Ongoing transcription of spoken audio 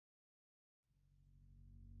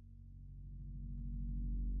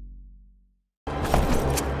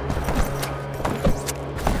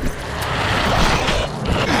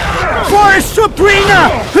Sabrina,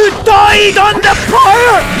 who died on the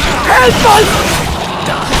pyre! Help us!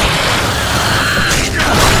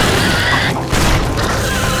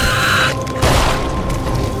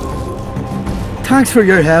 Thanks for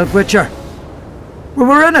your help, Witcher. We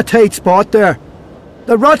were in a tight spot there.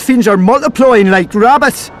 The Rotfiends are multiplying like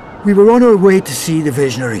rabbits. We were on our way to see the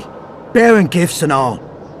visionary, bearing gifts and all.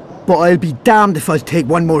 But I'll be damned if I'll take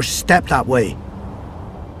one more step that way.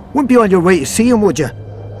 Wouldn't be on your way to see him, would you?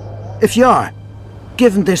 If you are,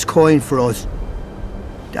 give him this coin for us.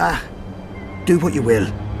 Do what you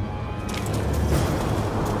will.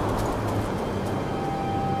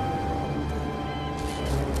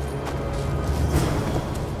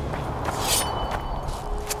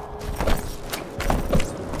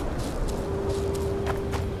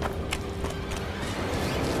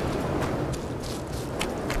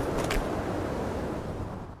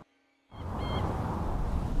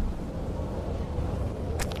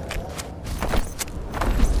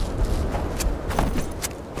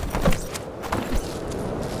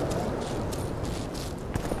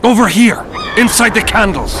 Over here! Inside the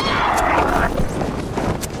candles!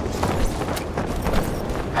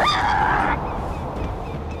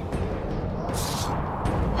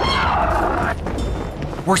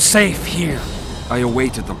 We're safe here. I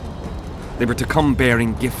awaited them. They were to come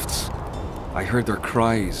bearing gifts. I heard their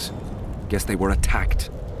cries. Guess they were attacked.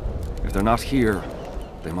 If they're not here,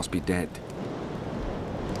 they must be dead.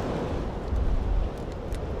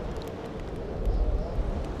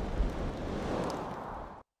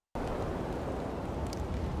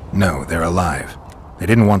 No, they're alive. They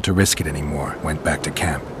didn't want to risk it anymore, went back to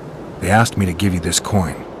camp. They asked me to give you this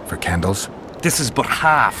coin, for candles. This is but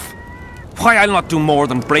half. Why, I'll not do more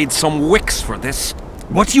than braid some wicks for this.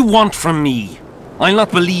 What do you want from me? I'll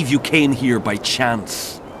not believe you came here by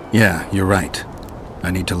chance. Yeah, you're right.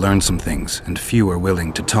 I need to learn some things, and few are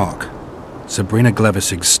willing to talk. Sabrina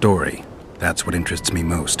Glevisig's story, that's what interests me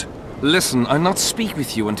most. Listen, I'll not speak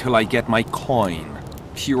with you until I get my coin.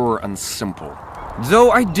 Pure and simple.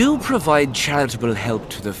 Though I do provide charitable help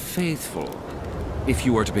to the faithful, if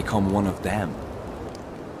you were to become one of them.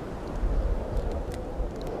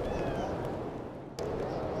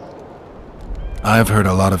 I've heard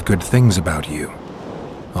a lot of good things about you.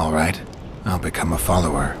 All right, I'll become a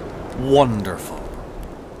follower. Wonderful.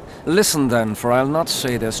 Listen then, for I'll not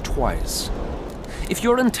say this twice. If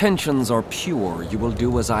your intentions are pure, you will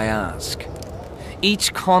do as I ask.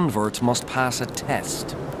 Each convert must pass a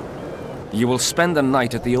test. You will spend the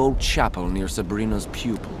night at the old chapel near Sabrina's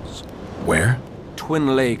pupils. Where?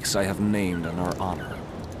 Twin lakes I have named in her honor.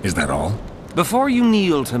 Is that all? Before you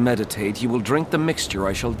kneel to meditate, you will drink the mixture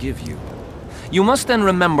I shall give you. You must then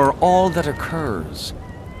remember all that occurs.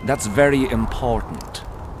 That's very important,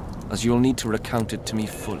 as you'll need to recount it to me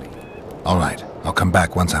fully. All right, I'll come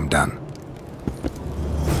back once I'm done.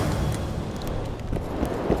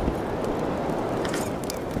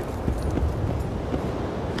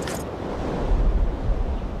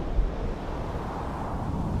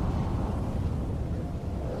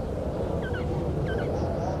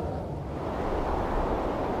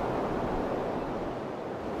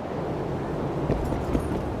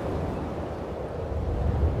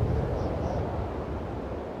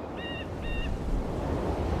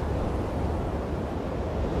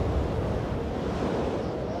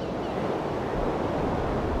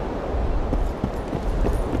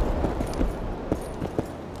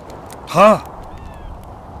 Huh?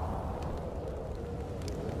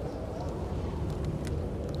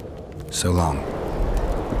 So long.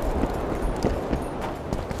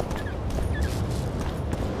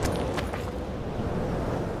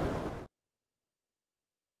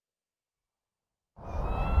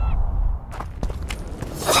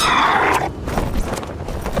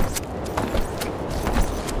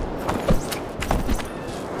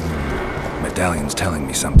 Medallion's telling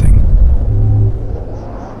me something.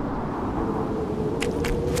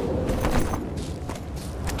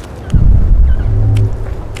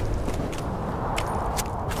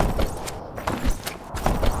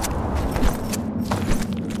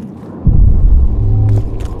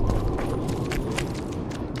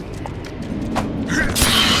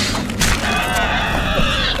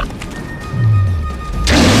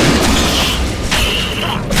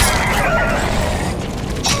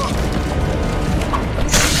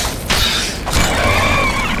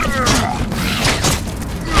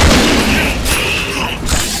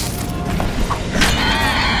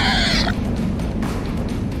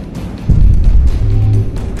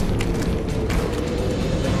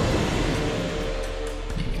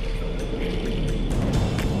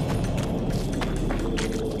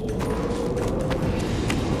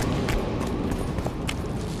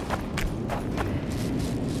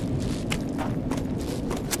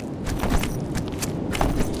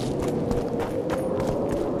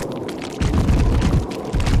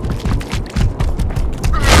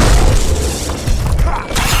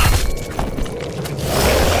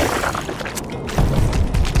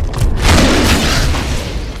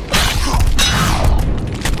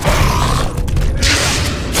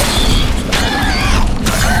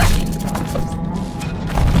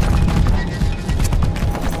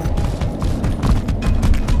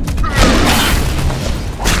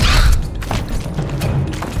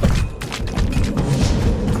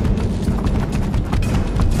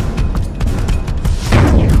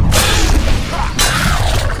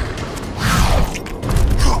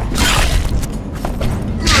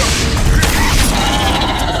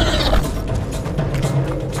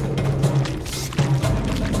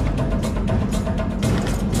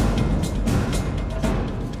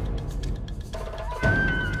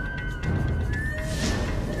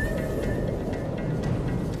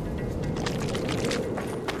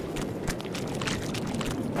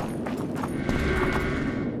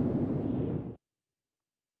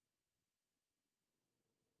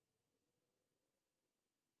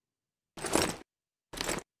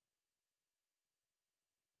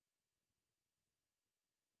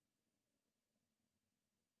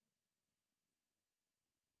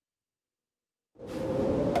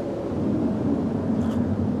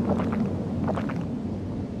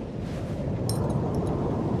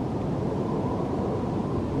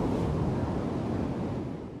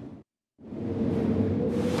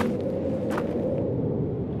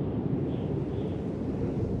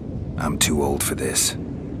 I'm too old for this.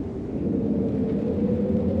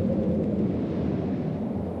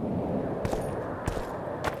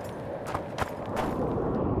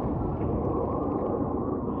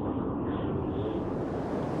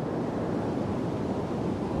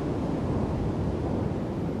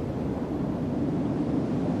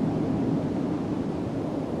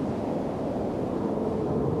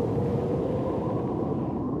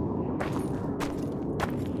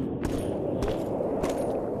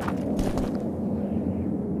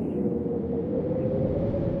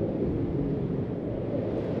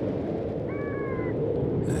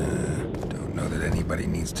 Nobody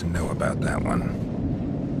needs to know about that one.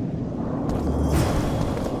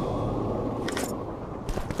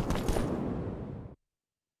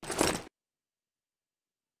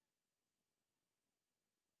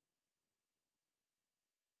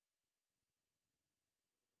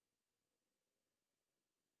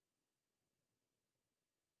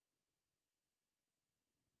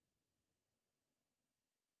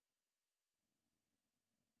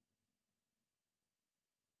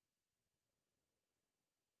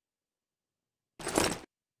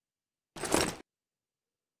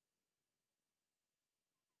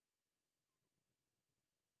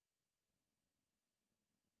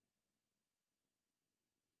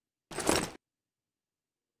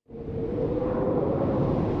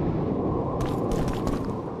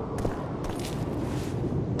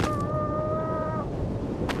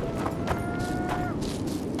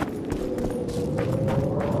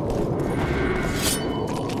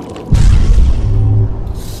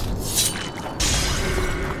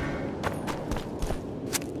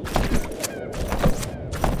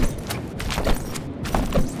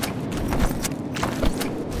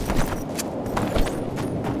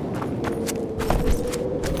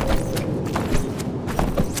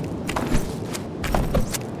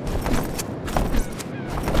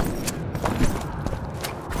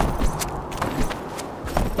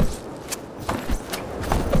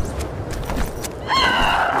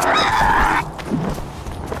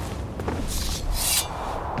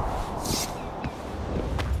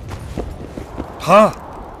 Huh?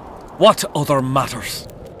 What other matters?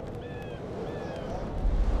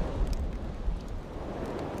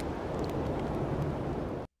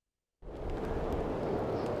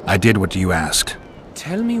 I did what you asked.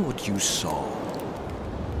 Tell me what you saw.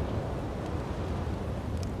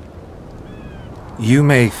 You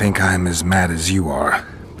may think I'm as mad as you are,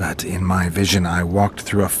 but in my vision I walked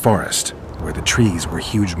through a forest where the trees were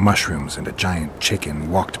huge mushrooms and a giant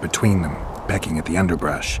chicken walked between them, pecking at the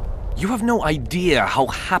underbrush. You have no idea how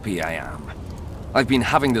happy I am. I've been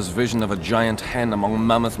having this vision of a giant hen among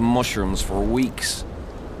mammoth mushrooms for weeks.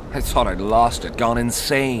 I thought I'd lost it, gone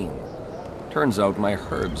insane. Turns out my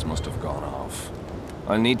herbs must have gone off.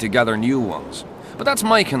 I'll need to gather new ones, but that's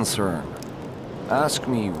my concern. Ask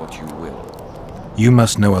me what you will. You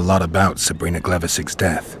must know a lot about Sabrina Glevisig's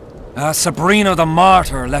death. Sabrina the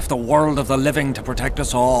Martyr left the world of the living to protect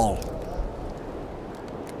us all.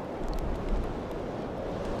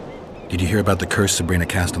 Did you hear about the curse Sabrina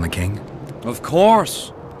cast on the king? Of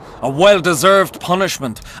course. A well-deserved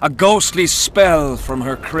punishment, a ghostly spell from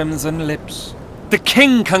her crimson lips. The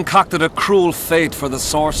king concocted a cruel fate for the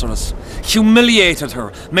sorceress, humiliated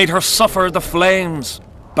her, made her suffer the flames.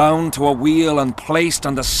 Bound to a wheel and placed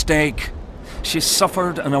on the stake, she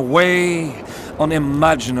suffered in a way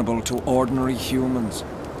unimaginable to ordinary humans.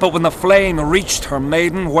 But when the flame reached her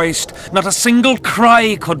maiden waist, not a single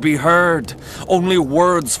cry could be heard, only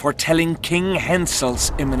words foretelling King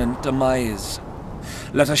Hensel's imminent demise.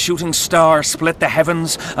 Let a shooting star split the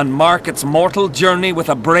heavens and mark its mortal journey with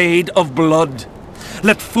a braid of blood.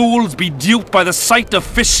 Let fools be duped by the sight of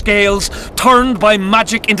fish scales, turned by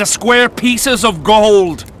magic into square pieces of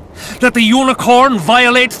gold. Let the unicorn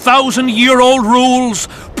violate thousand-year-old rules,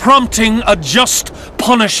 prompting a just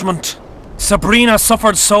punishment. Sabrina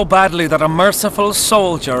suffered so badly that a merciful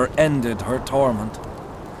soldier ended her torment,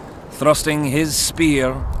 thrusting his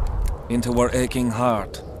spear into her aching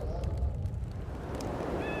heart.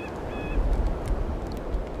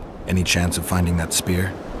 Any chance of finding that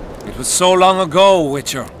spear? It was so long ago,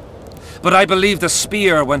 Witcher. But I believe the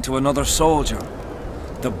spear went to another soldier.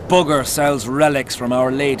 The bugger sells relics from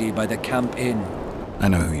Our Lady by the Camp Inn. I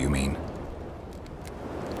know who you mean.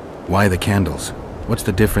 Why the candles? What's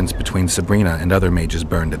the difference between Sabrina and other mages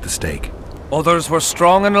burned at the stake? Others were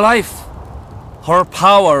strong in life. Her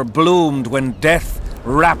power bloomed when death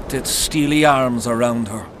wrapped its steely arms around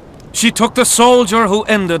her. She took the soldier who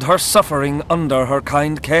ended her suffering under her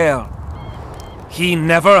kind care. He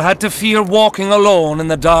never had to fear walking alone in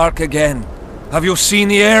the dark again. Have you seen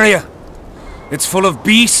the area? It's full of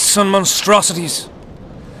beasts and monstrosities.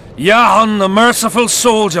 Jahan, the merciful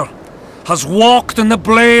soldier, has walked in the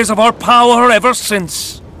blaze of our power ever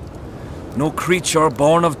since. No creature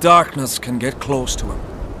born of darkness can get close to him.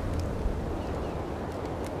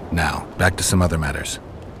 Now, back to some other matters.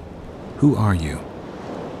 Who are you?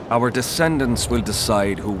 Our descendants will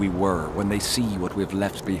decide who we were when they see what we've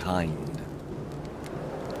left behind.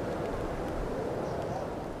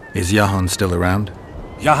 Is Jahan still around?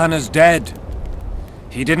 Jahan is dead.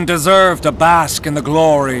 He didn't deserve to bask in the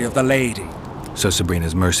glory of the lady. So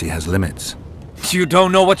Sabrina's mercy has limits. You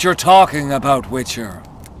don't know what you're talking about, Witcher.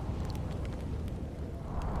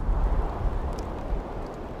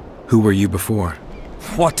 Who were you before?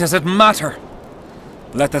 What does it matter?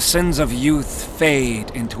 Let the sins of youth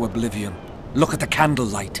fade into oblivion. Look at the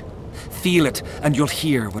candlelight. Feel it, and you'll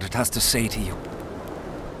hear what it has to say to you.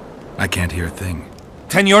 I can't hear a thing.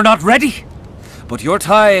 Then you're not ready. But your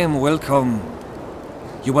time will come.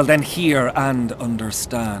 You will then hear and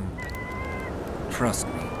understand. Trust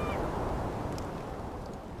me.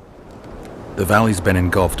 The valley's been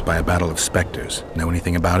engulfed by a battle of specters. Know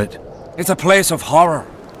anything about it? It's a place of horror.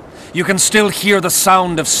 You can still hear the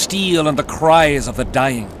sound of steel and the cries of the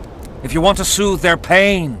dying. If you want to soothe their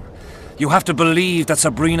pain, you have to believe that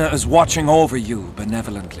Sabrina is watching over you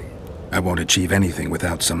benevolently. I won't achieve anything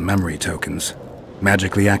without some memory tokens.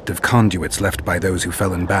 Magically active conduits left by those who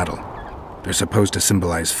fell in battle. They're supposed to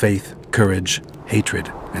symbolize faith, courage,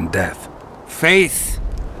 hatred, and death. Faith?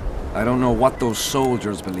 I don't know what those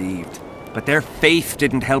soldiers believed, but their faith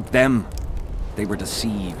didn't help them. They were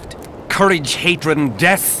deceived. Courage, hatred, and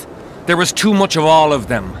death. There was too much of all of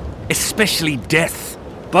them, especially death.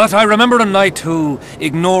 But I remember a knight who,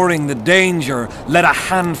 ignoring the danger, led a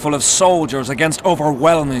handful of soldiers against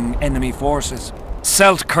overwhelming enemy forces.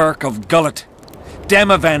 Seltkirk of Gullet,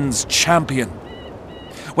 Demaven's champion.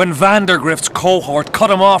 When Vandergrift's cohort cut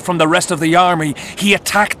him off from the rest of the army, he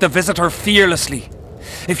attacked the visitor fearlessly.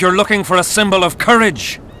 If you're looking for a symbol of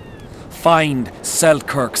courage, find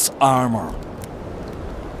Seltkirk's armor.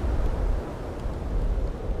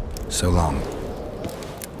 So long.